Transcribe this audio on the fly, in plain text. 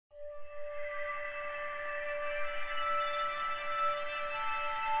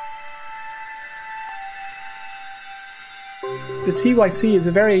The TYC is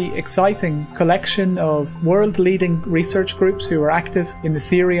a very exciting collection of world-leading research groups who are active in the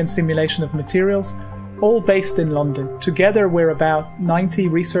theory and simulation of materials, all based in London. Together we're about 90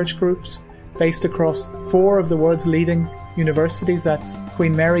 research groups based across 4 of the world's leading universities. That's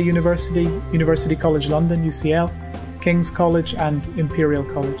Queen Mary University, University College London, UCL, King's College and Imperial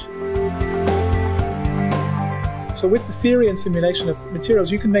College. So with the theory and simulation of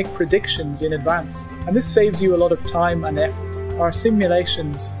materials, you can make predictions in advance, and this saves you a lot of time and effort. Our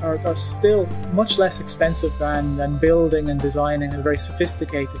simulations are still much less expensive than building and designing a very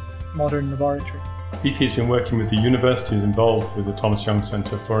sophisticated modern laboratory. BP's been working with the universities involved with the Thomas Young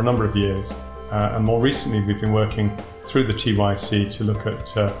Centre for a number of years, and more recently we've been working through the TYC to look at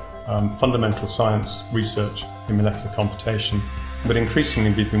fundamental science research in molecular computation, but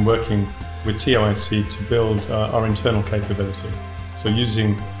increasingly we've been working with TYC to build our internal capability. So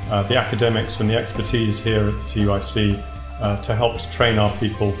using the academics and the expertise here at the TYC to help to train our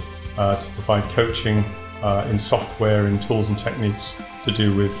people to provide coaching in software, in tools and techniques to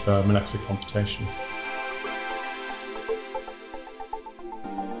do with molecular computation.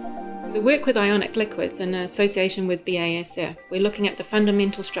 We work with ionic liquids in association with BASF. We're looking at the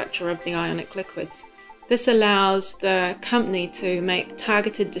fundamental structure of the ionic liquids. This allows the company to make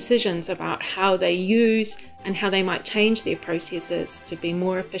targeted decisions about how they use and how they might change their processes to be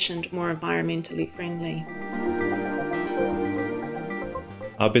more efficient, more environmentally friendly.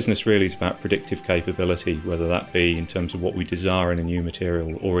 Our business really is about predictive capability, whether that be in terms of what we desire in a new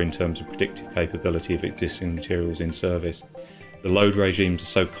material or in terms of predictive capability of existing materials in service. The load regimes are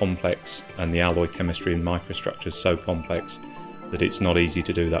so complex and the alloy chemistry and microstructures so complex that it's not easy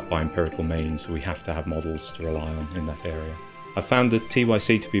to do that by empirical means. We have to have models to rely on in that area. I found the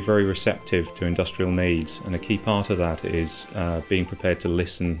TYC to be very receptive to industrial needs, and a key part of that is being prepared to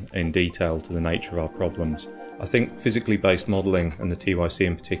listen in detail to the nature of our problems. I think physically based modelling, and the TYC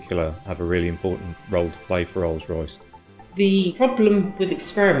in particular, have a really important role to play for Rolls-Royce. The problem with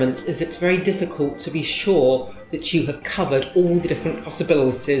experiments is it's very difficult to be sure that you have covered all the different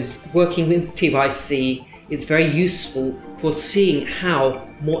possibilities. Working with TYC is very useful for seeing how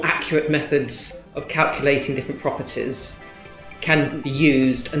more accurate methods of calculating different properties can be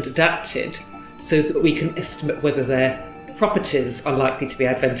used and adapted so that we can estimate whether their properties are likely to be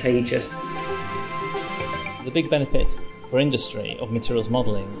advantageous. The big benefits for industry of materials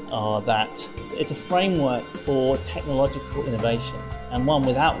modelling are that it's a framework for technological innovation, and one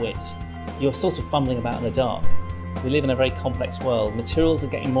without which you're sort of fumbling about in the dark. We live in a very complex world. Materials are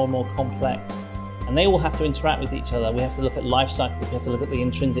getting more and more complex, and they all have to interact with each other. We have to look at life cycles, we have to look at the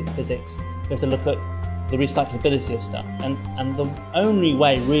intrinsic physics, we have to look at the recyclability of stuff. And the only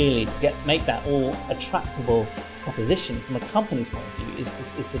way really to make that all a tractable proposition from a company's point of view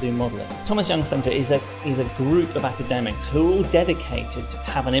is to do modelling. Thomas Young Centre is a group of academics who are all dedicated to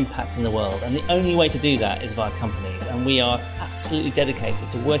have an impact in the world, and the only way to do that is via companies, and we are absolutely dedicated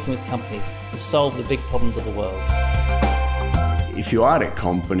to working with companies to solve the big problems of the world. If you are a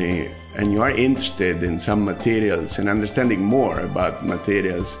company and you are interested in some materials and understanding more about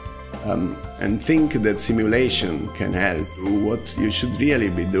materials, and think that simulation can help, what you should really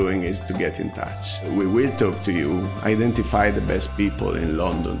be doing is to get in touch. We will talk to you, identify the best people in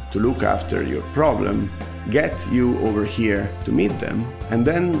London to look after your problem, get you over here to meet them, and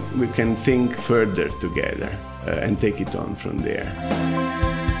then we can think further together and take it on from there.